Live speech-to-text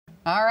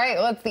All right,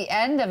 well, it's the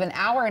end of an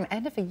hour and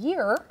end of a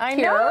year. I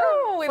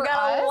know. We've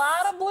got a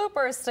lot of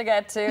bloopers to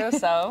get to,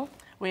 so.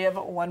 We have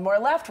one more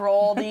left.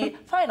 Roll the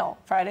final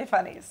Friday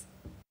Funnies.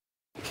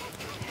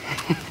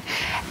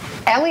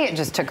 Elliot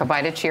just took a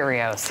bite of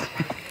Cheerios.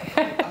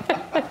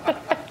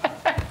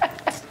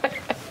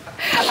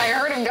 I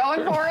heard him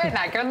going for it, and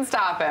I couldn't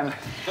stop him.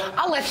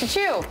 I'll let you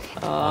chew.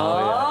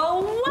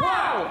 Oh,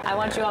 wow. I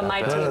want you on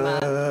my team.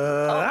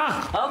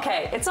 Oh,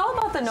 okay, it's all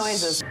about the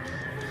noises.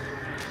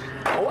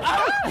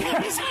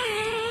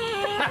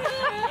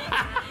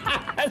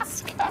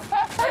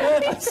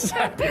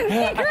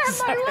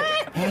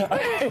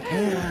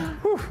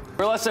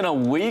 We're less than a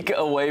week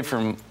away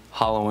from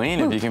Halloween.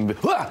 If you can be.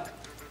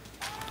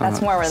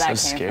 That's more where that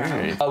so came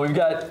scary. from. We've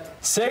got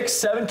 6,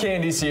 7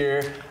 candies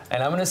here,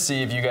 and I'm gonna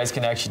see if you guys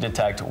can actually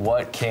detect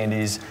what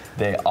candies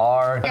they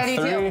are. How do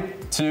you 3,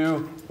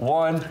 2,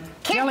 1.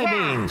 Jelly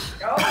beans.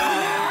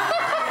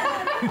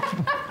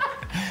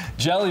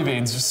 Jelly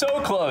beans.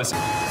 So close.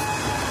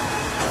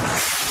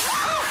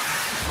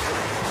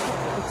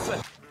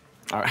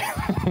 All right.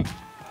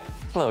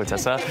 Hello,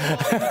 Tessa.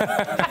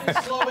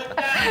 Slow it down.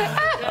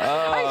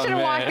 I should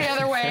have walked the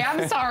other way.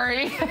 I'm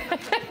sorry.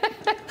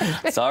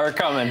 Saw her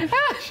coming.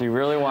 She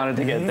really wanted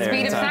to get there.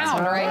 Speed of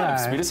sound, right?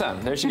 Speed of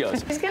sound. There she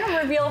goes. She's gonna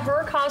reveal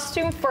her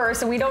costume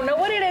first, and we don't know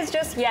what it is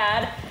just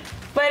yet.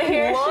 But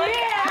here she is.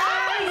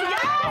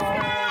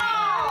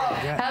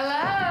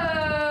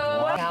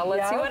 Hello. Now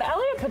let's see what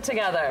Elliot put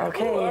together.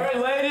 Okay. All right,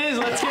 ladies,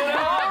 let's get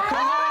up. Come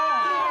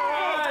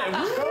on.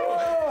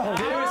 All right.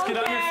 Davis, get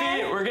on your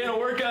feet. We're getting a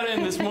workout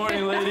in this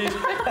morning, ladies.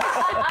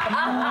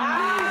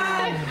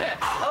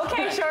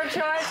 Okay, short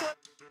shorts.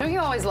 Don't you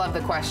always love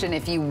the question,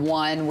 if you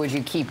won, would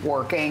you keep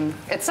working?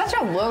 It's such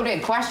a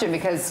loaded question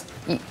because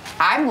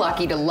I'm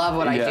lucky to love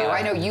what I do.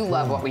 I know you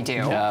love what we do.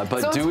 Yeah,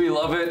 but So do we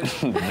love it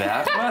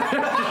that much?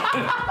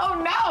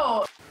 Oh,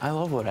 no. I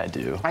love what I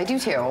do. I do,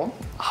 too.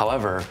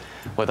 However,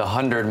 with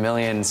 $100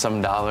 million some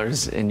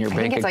dollars in your I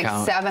bank think it's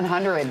account, like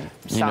 700 you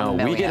some know,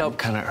 million. we get up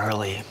kind of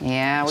early.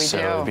 Yeah, we so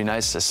do. it'd be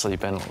nice to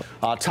sleep in.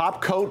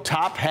 Top coat,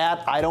 top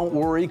hat, I don't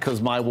worry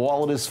because my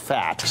wallet is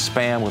fat.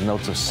 Spam with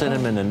notes of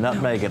cinnamon and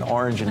nutmeg and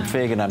orange and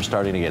fig, and I'm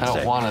starting to get I don't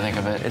sick. want to think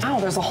of it. Oh,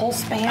 there's a whole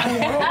span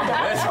world.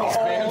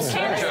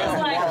 Candace is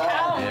like,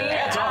 help me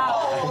out.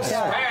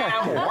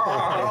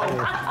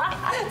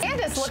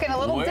 Candace looking a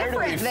little Where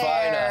different do we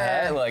find a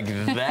hat there. like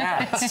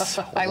that?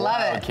 I love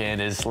Wow, it.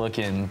 Candace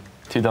looking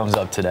 2 thumbs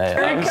up today.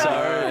 I'm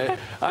sorry.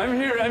 I'm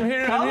here. I'm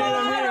here. I'm here.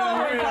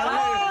 I'm here.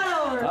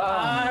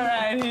 All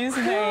right, he's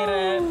made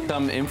it.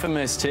 Some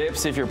infamous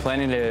tips if you're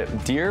planning to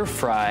deer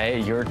fry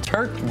your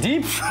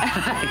deep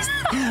fry.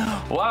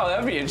 Wow,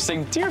 that'd be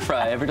interesting. Deer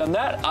fry. Ever done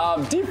that?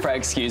 Deep fry,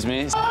 excuse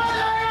me. And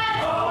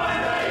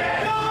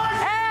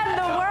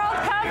the World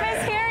Cup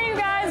is here, you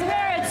guys. We're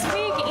at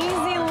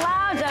Speakeasy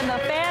Lounge, and the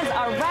fans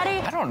are ready.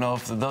 I don't know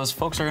if those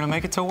folks are gonna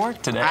make it to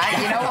work today.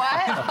 You know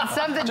what?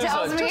 Something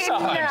tells me just a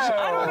hunch. no.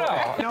 I don't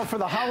know. You know, for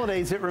the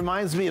holidays, it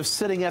reminds me of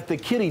sitting at the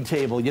kiddie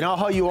table. You know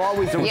how there was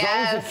always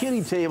a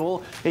kiddie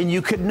table, and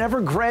you could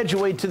never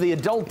graduate to the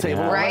adult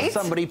table Right? unless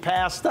somebody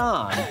passed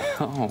on.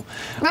 Oh.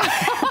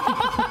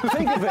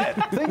 Think of it.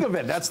 Think of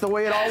it. That's the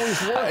way it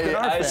always worked in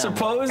our I family.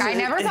 suppose. I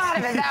never thought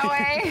of it that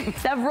way.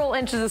 Several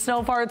inches of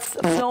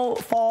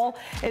snowfall.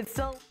 It's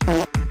still.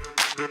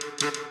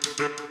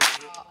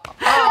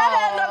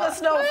 Another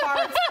snow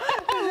farts.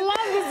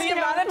 The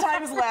amount of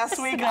times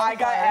last week I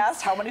got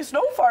asked how many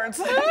snow farts.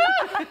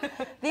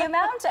 The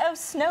amount of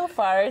snow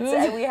farts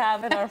that we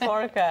have in our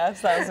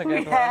forecast. That was a good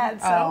We one.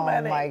 had so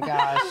many. Oh my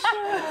gosh.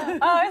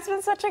 Oh, it's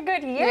been such a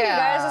good year, you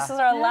guys. This is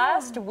our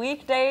last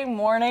weekday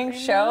morning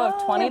show of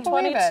Can't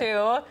believe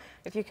 2022.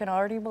 If you can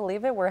already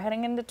believe it, we're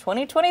heading into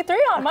 2023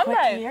 on Quick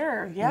Monday.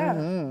 year,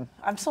 yeah.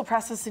 I'm still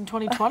processing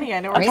 2020. I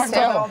know we're Me talking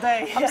about it too. all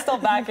day. I'm still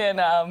back in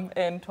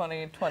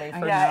 2020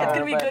 for Yeah, sure. it's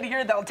gonna be a good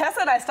year though.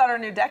 Tessa and I start our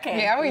new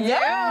decade. Yeah, we do.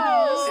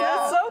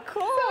 That's so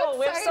cool.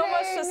 We have so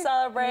much to exciting.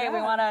 celebrate.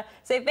 We want to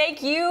say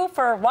thank you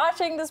for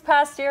watching this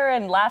past year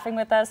and laughing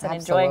with us and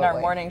enjoying our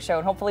Absolutely. morning show.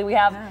 And hopefully we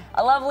have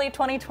a lovely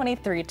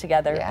 2023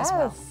 together as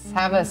well.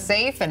 Have a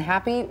safe and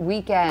happy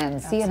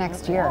weekend. See you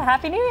next year.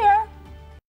 Happy New Year.